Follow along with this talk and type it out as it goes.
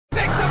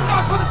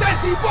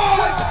desi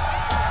boys.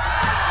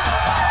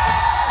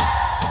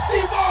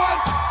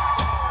 D-boys.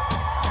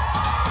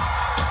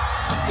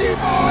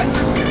 D-boys.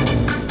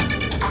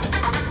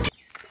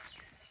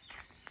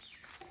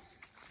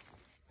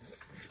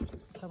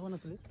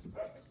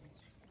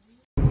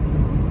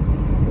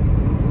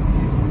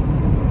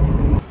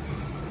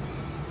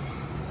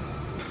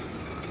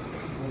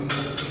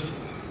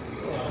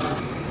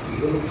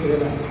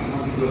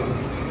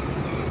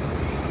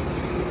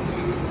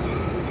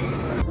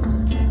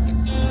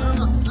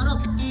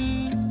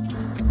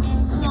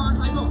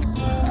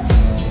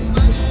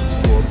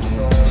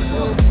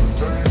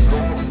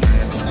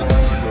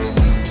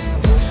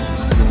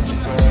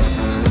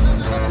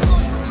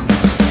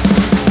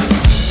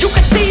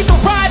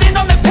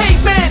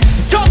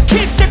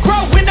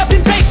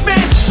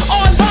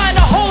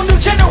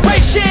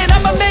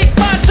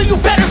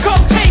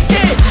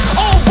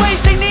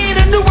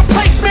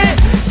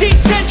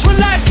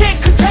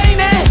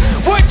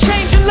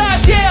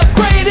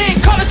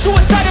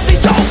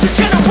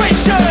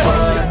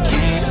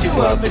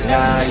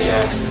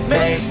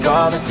 Make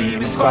all the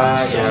demons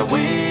quiet, yeah.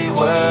 We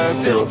were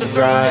built to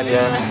thrive,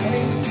 yeah.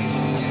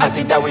 I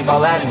think that we've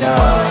all had enough.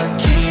 What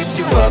keeps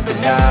you up at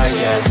night,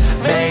 yeah.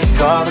 Make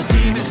all the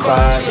demons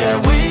quiet, yeah.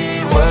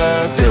 We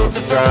were built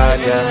to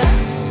thrive, yeah.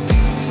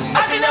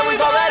 I think that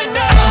we've all had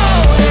enough.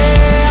 Oh,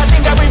 yeah, I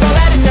think that we've all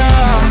had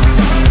enough.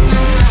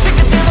 Sick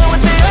of dealing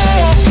with the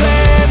old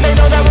plan. They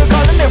know that we're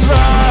calling it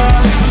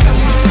wrong.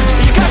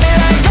 You got me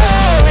like,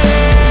 oh,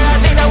 yeah, I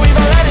think that we've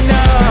all had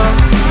enough.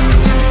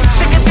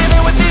 Sick of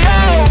dealing with the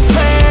old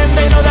plan.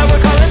 They know that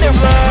we're calling it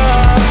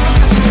wrong.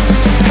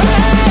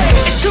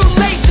 Hey, it's too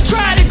late to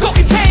try to go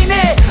contain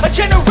it. A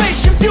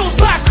generation fueled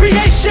by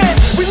creation.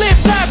 We live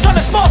lives on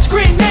a small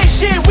screen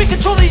nation. We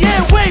control the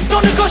airwaves,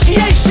 no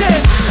negotiation.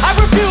 I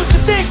refuse to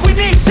think we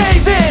need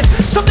saving.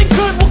 Something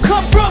good will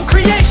come from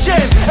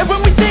creation. And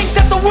when we think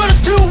that the world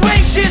is too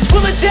anxious,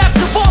 we'll adapt,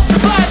 evolve,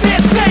 survive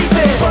and save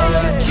it.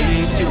 What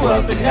keeps you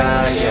up at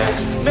night, yeah.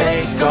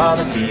 Make all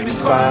the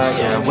demons quiet,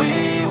 yeah.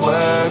 We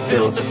were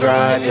built to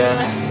thrive, yeah.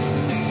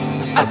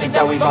 I think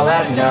that we've all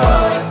had enough.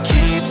 What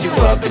keeps you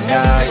up at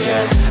night,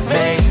 yeah.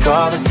 Make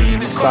all the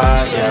demons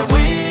quiet, yeah.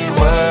 We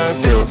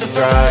were built to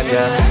thrive,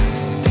 yeah.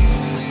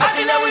 I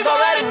think that we've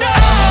all had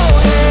enough. Oh,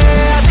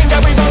 yeah, I think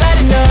that we've all had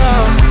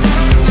enough.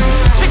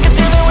 Sick of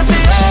dealing with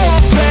the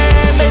old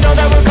plan. They know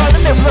that we're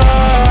calling it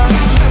wrong.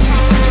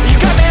 You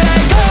got me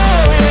like,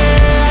 oh,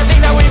 yeah, I think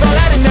that we've all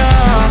had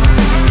enough.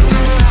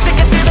 Sick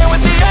of dealing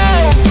with the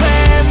old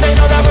plan. They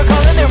know that we're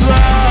calling it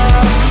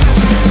wrong.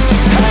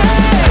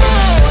 Hey,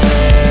 oh,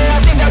 yeah, I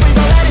think that we've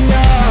all had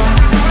enough.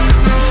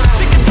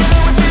 Sick of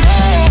dealing with the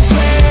old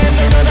plan.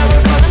 They know that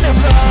we're calling it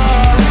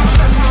wrong.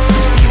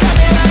 You got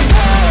me like,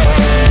 oh,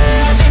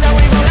 yeah, I think that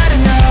we've all had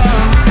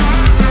enough.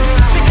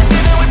 Sick of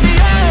dealing with the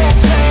old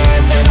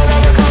plan. They know that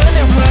we're calling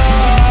it wrong.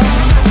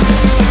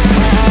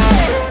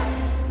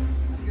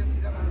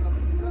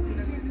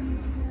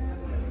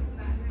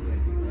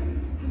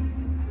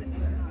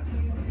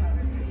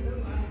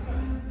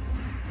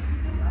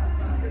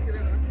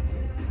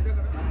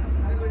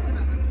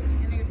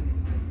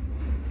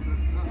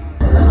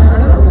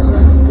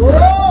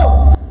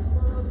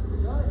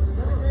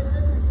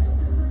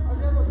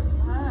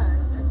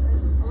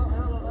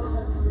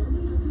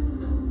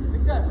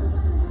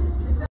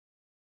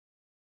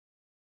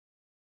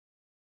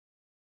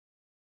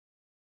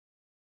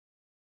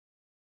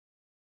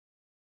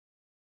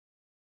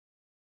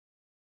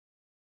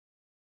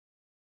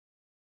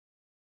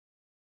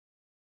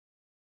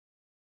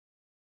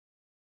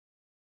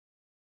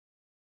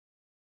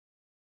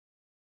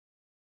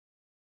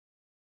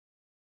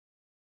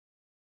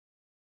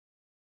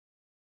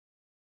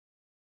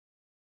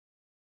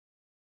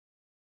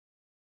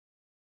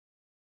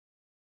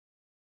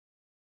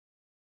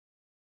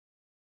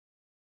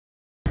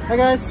 Hey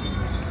guys,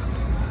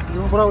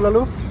 gym पूरा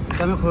उलालो,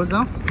 कमी खोल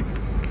जाओ.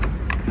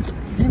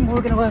 Gym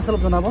बोल के ना कोई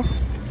सब जना बो.